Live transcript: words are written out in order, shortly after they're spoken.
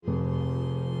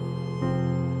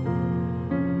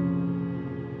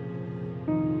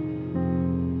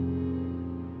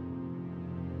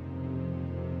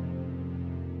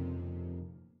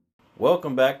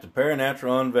welcome back to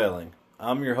Paranatural Unveiling.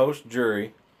 I'm your host,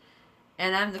 Jury.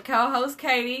 And I'm the co-host,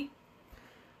 Katie.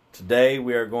 Today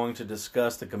we are going to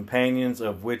discuss the companions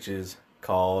of witches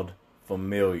called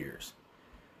familiars.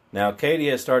 Now, Katie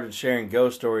has started sharing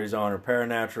ghost stories on her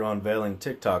Paranatural Unveiling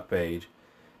TikTok page,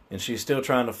 and she's still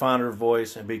trying to find her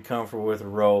voice and be comfortable with her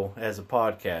role as a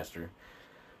podcaster.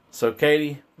 So,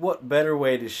 Katie, what better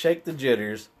way to shake the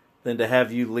jitters than to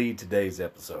have you lead today's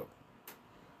episode?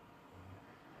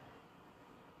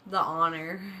 The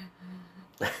honor.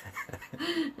 The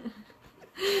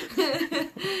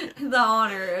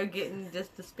honor of getting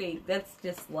just to speak. That's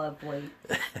just lovely.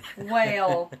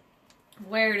 Well,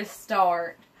 where to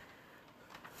start?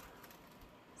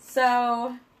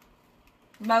 So,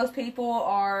 most people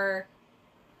are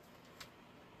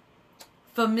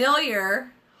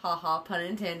familiar, haha, pun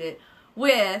intended,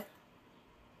 with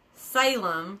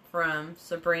Salem from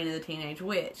Sabrina the Teenage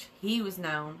Witch. He was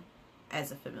known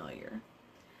as a familiar.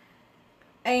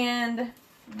 And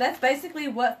that's basically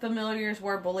what familiars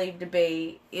were believed to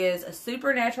be, is a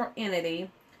supernatural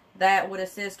entity that would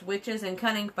assist witches and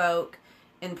cunning folk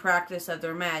in practice of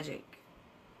their magic.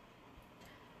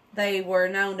 They were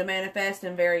known to manifest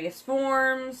in various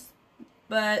forms,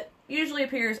 but usually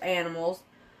appear as animals,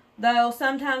 though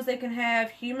sometimes they can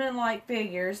have human-like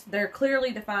figures. They're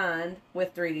clearly defined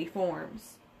with 3D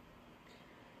forms.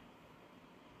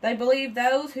 They believed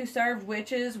those who served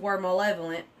witches were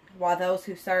malevolent, while those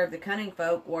who served the cunning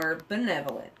folk were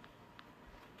benevolent.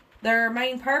 Their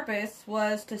main purpose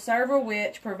was to serve a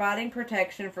witch, providing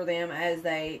protection for them as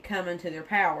they come into their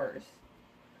powers.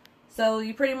 So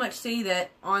you pretty much see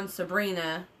that on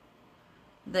Sabrina,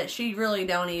 that she really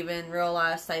don't even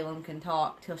realize Salem can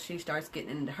talk till she starts getting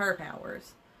into her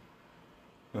powers.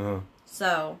 Uh-huh.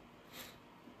 So,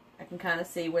 I can kind of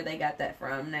see where they got that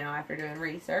from now after doing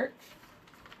research.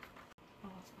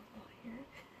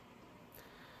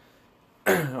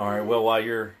 Alright, well, while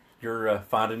you're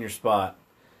finding your spot,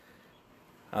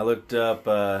 I looked up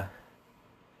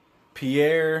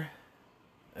Pierre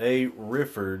A.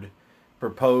 Rifford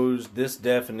proposed this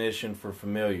definition for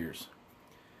familiars.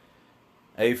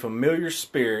 A familiar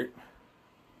spirit,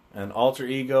 an alter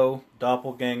ego,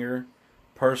 doppelganger,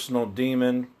 personal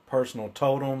demon, personal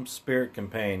totem, spirit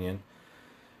companion,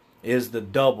 is the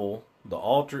double, the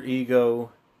alter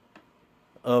ego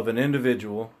of an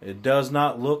individual. It does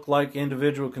not look like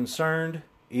individual concerned.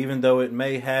 Even though it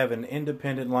may have an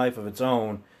independent life of its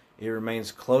own, it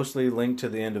remains closely linked to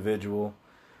the individual.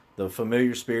 The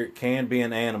familiar spirit can be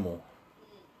an animal.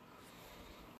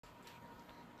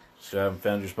 So I haven't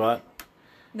found your spot?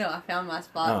 No, I found my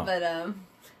spot, but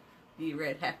you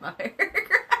read half my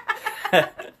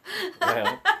paragraph.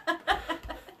 Well,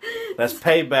 that's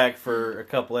payback for a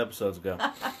couple episodes ago.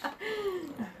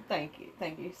 Thank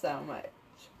you so much.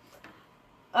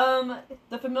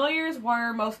 The familiars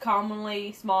were most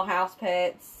commonly small house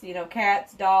pets,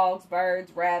 cats, dogs,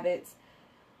 birds, rabbits.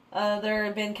 There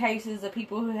have been cases of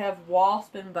people who have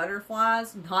wasps and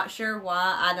butterflies. Not sure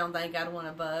why. I don't think I'd want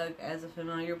a bug as a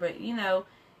familiar, but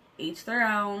each their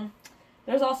own.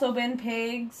 There's also been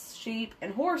pigs, sheep,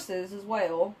 and horses as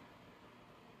well.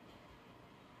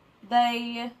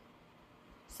 They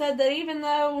said that even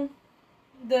though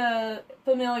the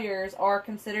familiars are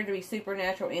considered to be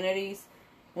supernatural entities,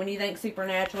 when you think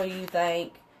supernatural, you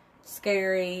think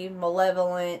scary,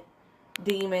 malevolent,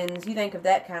 demons, you think of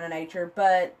that kind of nature.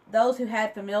 But those who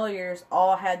had familiars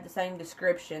all had the same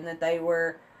description, that they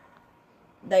were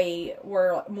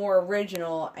more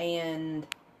original and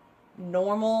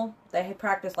normal. They had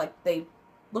practiced, they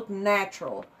looked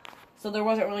natural. So there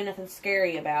wasn't really nothing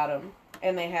scary about them.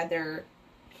 And they had their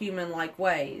human-like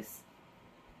ways.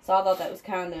 So I thought that was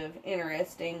kind of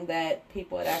interesting that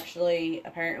people had actually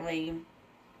apparently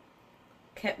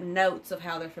kept notes of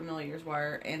how their familiars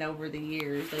were, and over the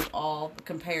years they've all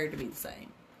compared to be the same.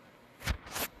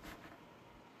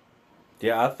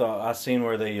 Yeah, I seen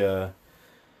where they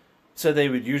said they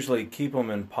would usually keep them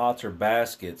in pots or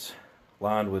baskets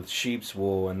lined with sheep's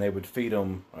wool, and they would feed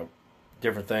them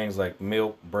different things like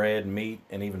milk, bread, meat,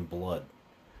 and even blood.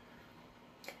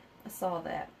 I saw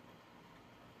that.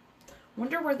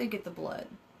 Wonder where they get the blood.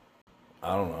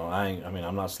 I don't know.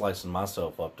 I'm not slicing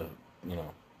myself up to,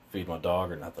 feed my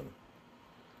dog or nothing.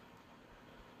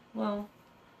 Well,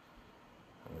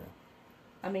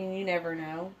 you never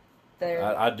know.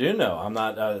 I do know. I'm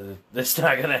not. That's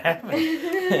not gonna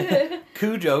happen.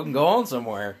 Cujo can go on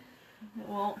somewhere.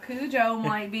 Well, Cujo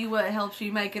might be what helps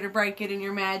you make it or break it in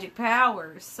your magic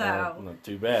powers. So not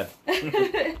too bad.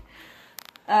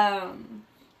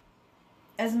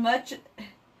 As much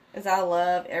as I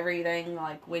love everything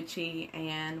like witchy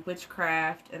and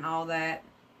witchcraft and all that,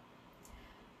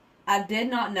 I did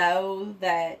not know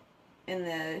that in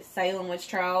the Salem witch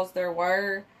trials there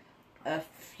were a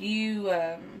few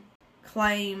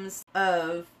claims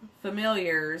of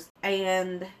familiars,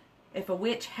 and if a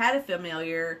witch had a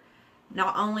familiar,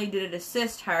 not only did it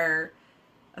assist her,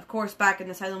 of course back in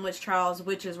the Salem witch trials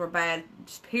witches were bad,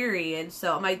 period,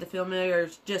 so it made the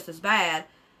familiars just as bad,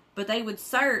 but they would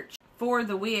search for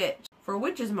the witch for a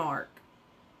witch's mark,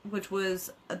 which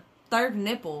was a third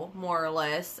nipple more or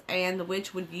less, and the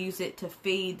witch would use it to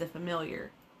feed the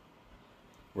familiar.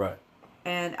 Right.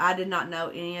 And I did not know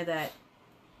any of that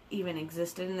even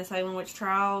existed in the Salem witch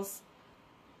trials.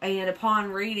 And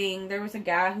upon reading, there was a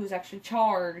guy who was actually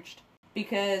charged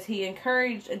because he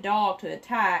encouraged a dog to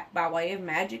attack by way of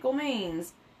magical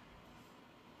means.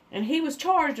 And he was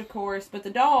charged, of course, but the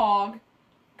dog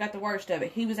got the worst of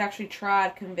it. He was actually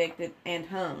tried, convicted, and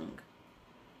hung.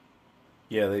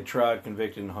 Yeah, they tried,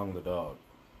 convicted, and hung the dog.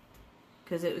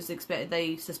 Because it was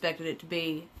they suspected it to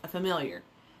be a familiar.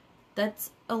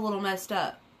 That's a little messed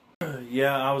up.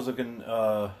 Yeah, I was looking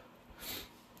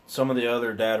some of the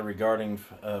other data regarding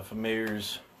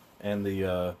familiars and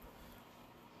the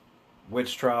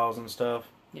witch trials and stuff.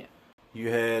 Yeah. You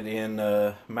had in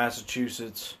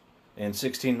Massachusetts in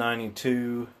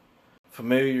 1692,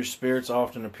 familiar spirits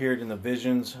often appeared in the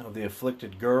visions of the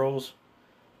afflicted girls.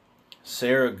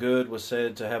 Sarah Good was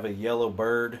said to have a yellow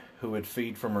bird who would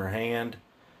feed from her hand.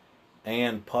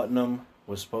 Anne Putnam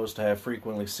was supposed to have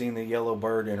frequently seen the yellow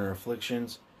bird in her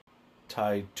afflictions.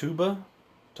 Tituba,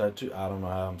 I don't know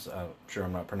how, I'm sure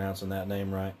I'm not pronouncing that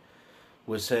name right,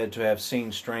 was said to have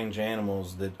seen strange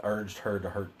animals that urged her to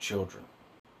hurt children.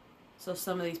 So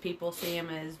some of these people see them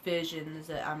as visions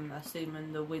that I'm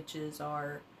assuming the witches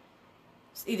are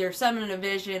either summoning a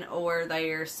vision or they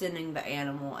are sending the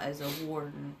animal as a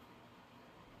warden.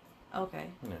 Okay.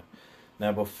 Yeah.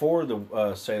 Now, before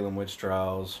the Salem witch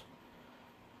trials,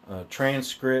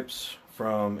 transcripts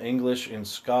from English and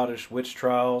Scottish witch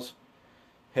trials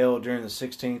held during the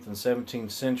 16th and 17th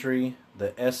century,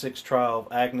 the Essex trial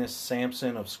of Agnes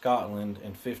Sampson of Scotland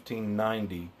in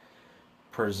 1590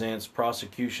 presents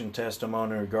prosecution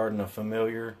testimony regarding a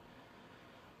familiar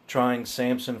trying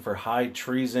Sampson for high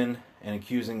treason and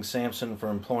accusing Sampson for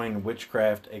employing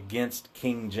witchcraft against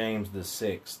King James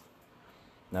VI.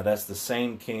 Now that's the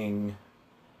same king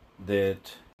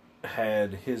that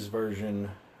had his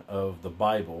version of the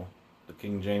Bible, the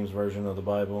King James version of the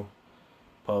Bible,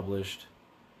 published.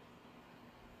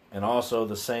 And also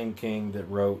the same king that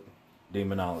wrote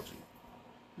Demonology.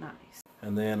 Nice.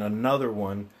 And then another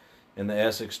one in the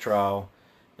Essex trial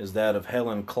is that of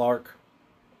Helen Clark,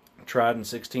 tried in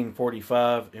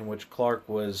 1645, in which Clark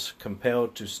was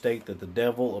compelled to state that the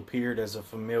devil appeared as a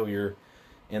familiar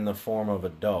in the form of a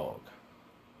dog.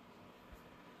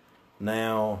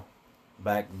 Now,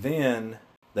 back then,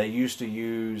 they used to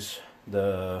use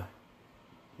the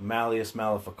Malleus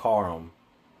Maleficarum,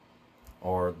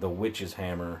 or the witch's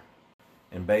hammer,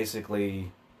 and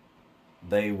basically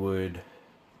they would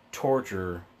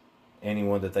torture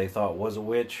anyone that they thought was a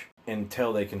witch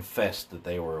until they confessed that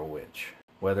they were a witch.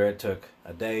 Whether it took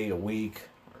a day, a week,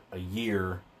 or a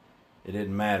year, it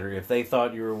didn't matter. If they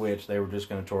thought you were a witch, they were just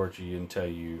going to torture you until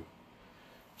you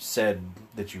said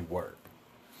that you were.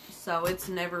 So it's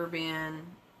never been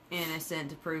innocent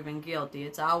to proven guilty.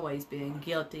 It's always been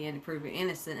guilty and to proven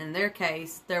innocent. In their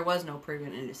case, there was no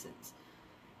proven innocence.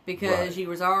 Because Right. you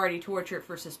was already tortured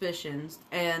for suspicions,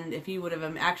 and if you would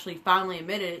have actually finally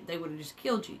admitted it, they would have just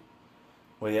killed you.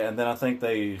 Well, yeah, and then I think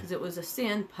Because it was a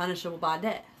sin punishable by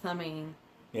death. I mean...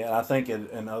 Yeah, I think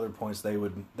in other points they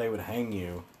would hang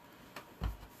you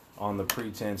on the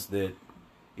pretense that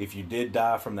if you did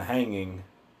die from the hanging,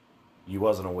 you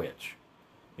wasn't a witch.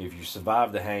 If you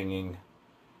survived the hanging,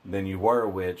 then you were a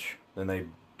witch. Then they'd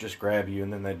just grab you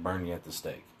and then they'd burn you at the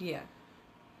stake. Yeah.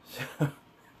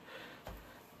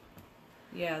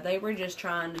 Yeah, they were just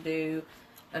trying to do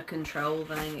a control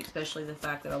thing, especially the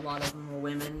fact that a lot of them were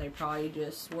women. They probably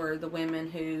just were the women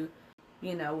who,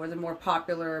 you know, were the more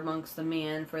popular amongst the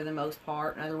men for the most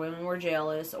part, and other women were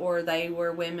jealous, or they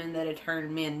were women that had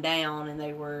turned men down and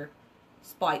they were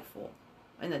spiteful.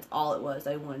 And that's all it was.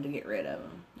 They wanted to get rid of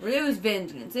them. It was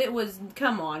vengeance. It was,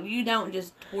 come on, you don't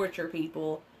just torture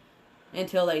people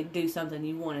until they do something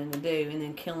you want them to do and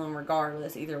then kill them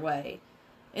regardless either way.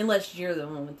 Unless you're the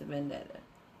one with the vendetta.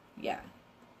 Yeah.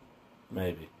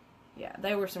 Maybe. Yeah,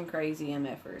 they were some crazy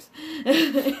MFers.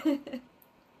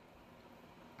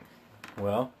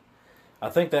 Well, I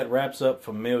think that wraps up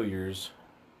familiars,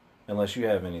 unless you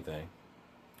have anything.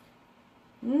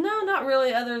 No, not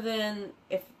really, other than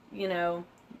if, you know,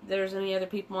 there's any other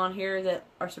people on here that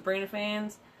are Sabrina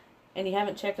fans and you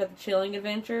haven't checked out the Chilling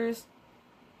Adventures,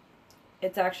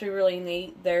 It's actually really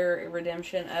neat, their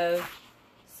redemption of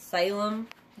Salem.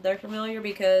 They're familiar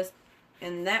because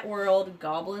in that world,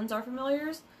 goblins are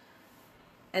familiars.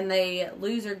 And they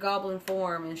lose their goblin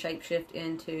form and shapeshift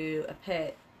into a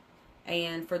pet.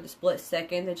 And for the split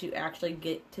second that you actually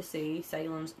get to see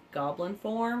Salem's goblin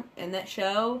form in that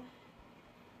show,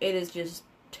 it is just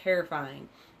terrifying.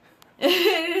 It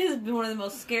is one of the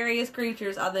most scariest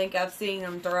creatures I think I've seen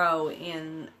them throw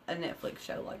in a Netflix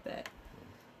show like that.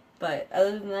 But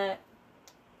other than that,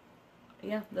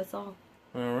 yeah, that's all.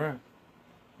 All right.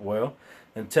 Well,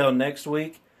 until next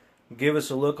week, give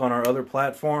us a look on our other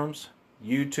platforms,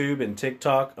 YouTube and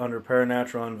TikTok under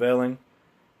Paranatural Unveiling,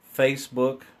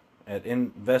 Facebook at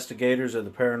Investigators of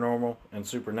the Paranormal and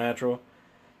Supernatural,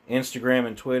 Instagram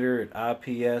and Twitter at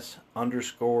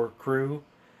IPS_crew.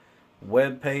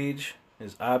 Webpage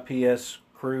is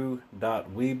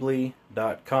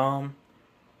ipscrew.weebly.com.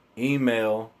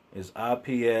 Email is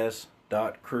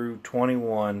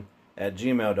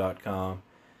ips.crew21@gmail.com.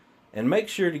 And make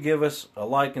sure to give us a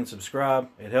like and subscribe.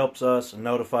 It helps us and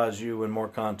notifies you when more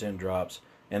content drops.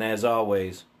 And as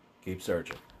always, keep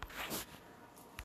searching.